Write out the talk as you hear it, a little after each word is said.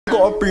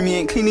Got a broom, he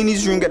ain't cleaning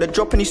his room, get the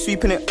drop and he's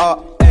sweeping it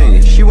up.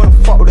 Ay, she wanna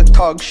fuck with a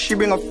tug, she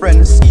bring her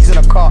friends, skis in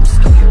a car.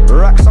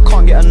 Racks, I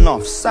can't get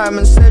enough.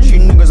 Simon says you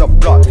niggas are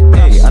blocked.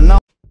 Ay, and now.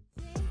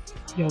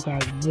 Yo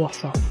guys,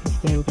 what's up?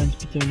 Today we're going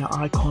to be doing the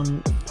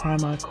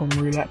prime icon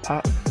roulette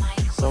pack.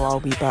 So I'll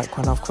be back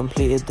when I've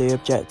completed the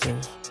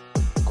objective.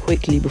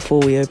 Quickly before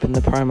we open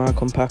the prime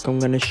icon pack, I'm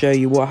going to show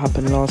you what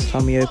happened last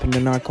time we opened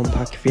an icon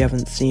pack if you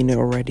haven't seen it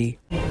already.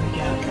 Yeah,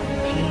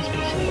 please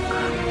be sick.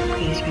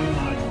 Please be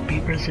mad. Be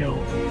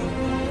Brazil.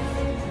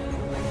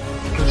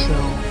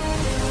 Brazil.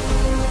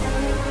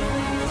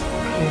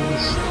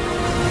 Please.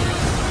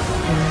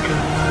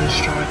 England, no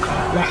striker.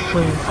 Left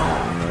wing.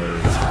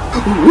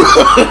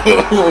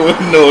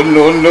 No.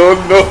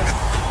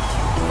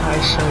 That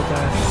is so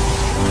bad.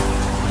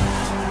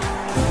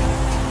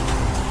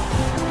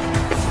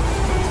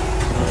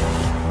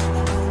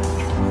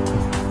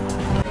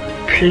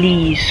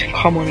 Please,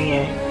 come on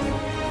here.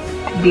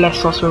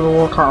 Bless us with a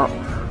walkout.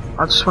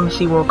 I just want to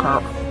see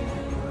walkout.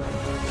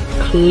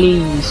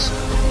 Please.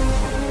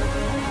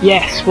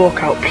 Yes,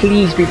 walkout.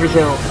 Please be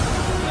Brazil.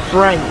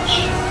 French.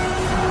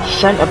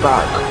 Centre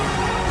back.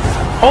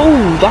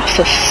 Oh, that's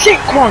a sick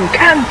one.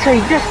 Kante,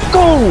 let's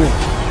go.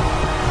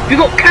 We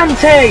got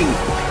Kante.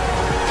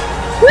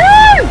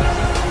 Woo!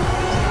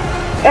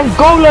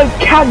 N'Golo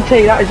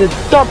Kante, that is a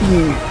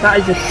W. That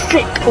is a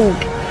sick ball.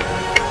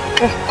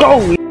 Let's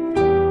go.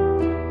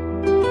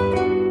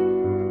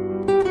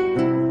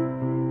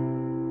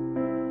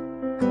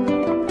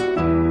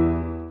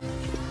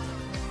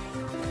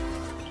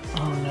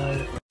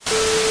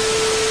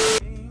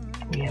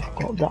 We have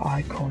got the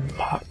icon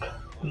pack,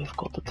 we have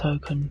got the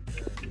token.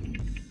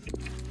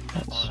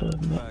 Let's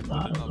submit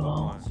that as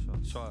well.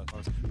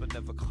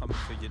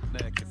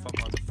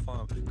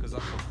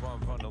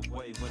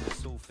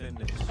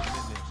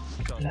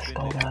 Let's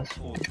go guys,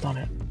 we've done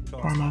it.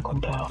 Prime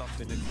icon pack.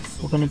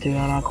 We're gonna do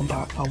an icon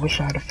pack. I wish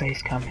I had a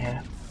face cam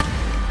here.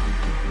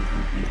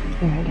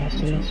 Alright guys,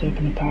 so let's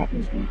open the pack.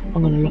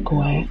 I'm gonna look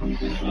away. I'm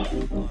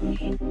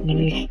gonna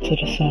listen to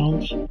the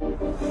sounds.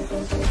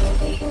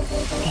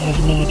 I have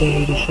no idea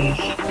who this is.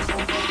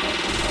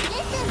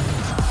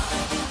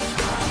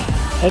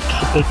 Hope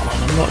it's a big one,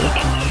 I'm not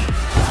looking though.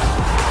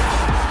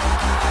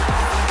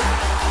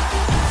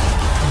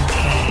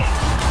 Okay.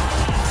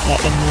 Let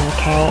them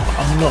walk out,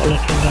 I'm not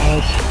looking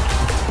guys.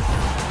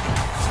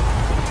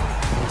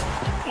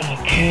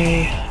 Okay,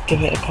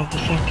 give it a couple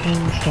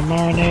seconds to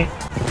marinate.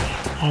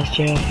 As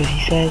JL Fizzy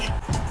says.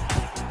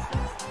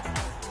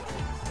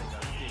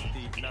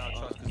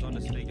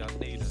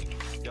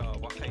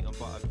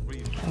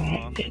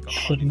 Alright, it's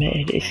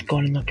submitted, it's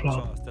gone in the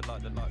club.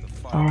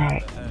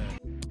 Alright,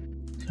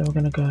 so we're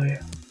gonna go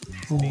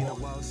for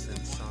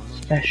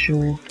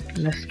special.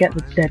 Let's get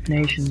the dead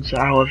nations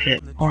out of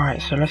it.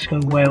 Alright, so let's go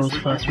Wales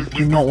first. We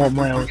do not want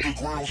Wales.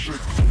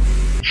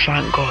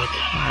 Thank God,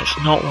 it's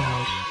not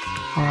Wales.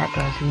 Alright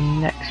guys,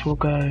 next we'll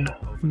go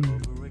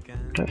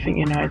don't think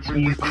United's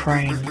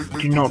Ukraine.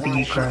 Do not be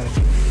Ukraine.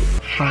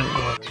 Thank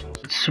God.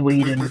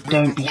 Sweden.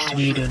 Don't be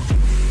Sweden.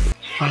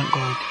 Thank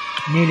God.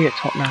 Nearly at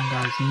top 9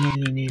 guys.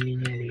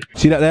 Nearly.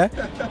 See that there?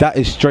 That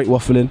is straight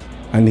waffling,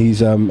 and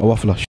he's a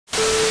waffler.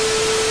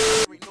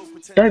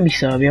 Don't be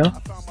Serbia.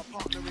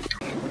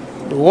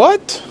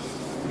 What?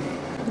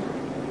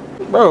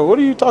 Bro, what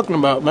are you talking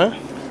about, man?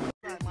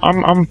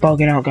 I'm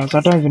bugging out guys.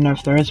 I don't even know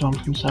if there is one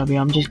from Serbia.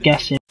 I'm just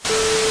guessing.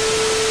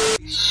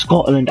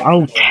 Scotland,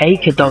 I'll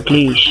take a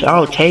Douglas,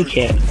 I'll take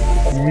it.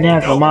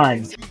 Never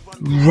mind.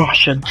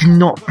 Russia, do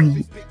not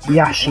be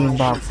Yashin,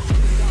 bruv.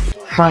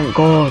 Thank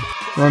God.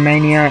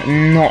 Romania,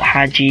 not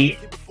Hadji.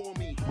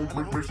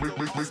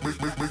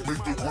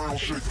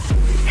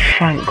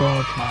 Thank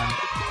God, man.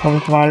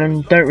 Republic of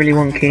Ireland, don't really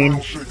want Keane.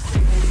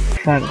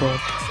 Thank God.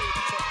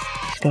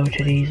 Let's go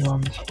to these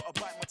ones.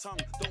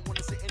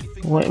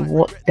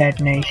 What dead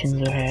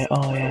nations are here?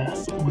 Oh yeah,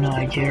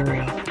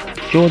 Nigeria.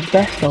 George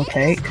Best, I'll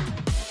take.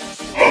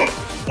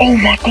 Oh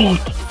my God!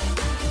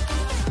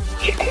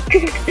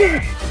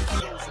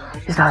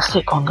 Is that a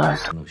sick one,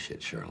 guys? No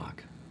shit,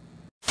 Sherlock.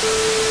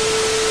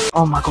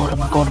 Oh my God!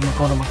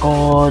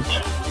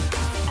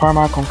 Prime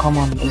icon, come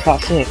on, is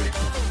that sick?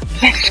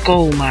 Let's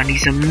go, man,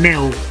 he's a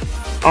mill.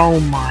 Oh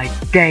my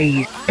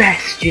days.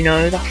 Best, you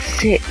know, that's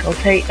sick. I'll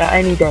take that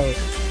any day.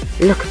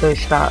 Look at those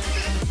stats.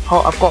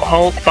 I've got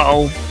Hulk, but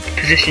I'll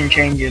position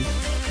change him.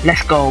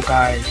 Let's go,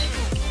 guys.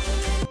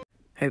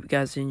 Hope you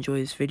guys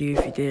enjoyed this video.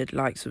 If you did,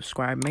 like,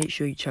 subscribe. Make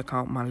sure you check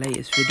out my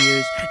latest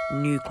videos.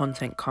 New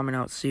content coming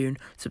out soon.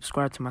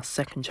 Subscribe to my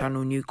second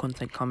channel. New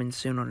content coming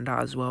soon on that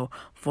as well.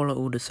 Follow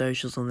all the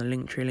socials on the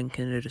Linktree link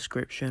in the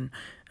description.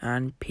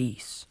 And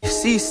peace.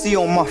 CC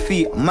on my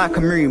feet,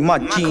 Macamuri, my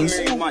jeans.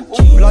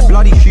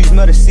 Bloody shoes,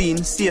 murder scene.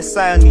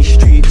 CSI on these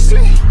streets.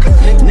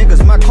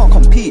 Niggas, man, can't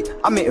compete.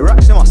 I make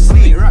racks in my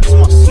sleep.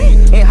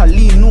 Ain't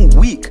Haleen no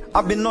week.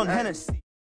 I've been on Hennessy.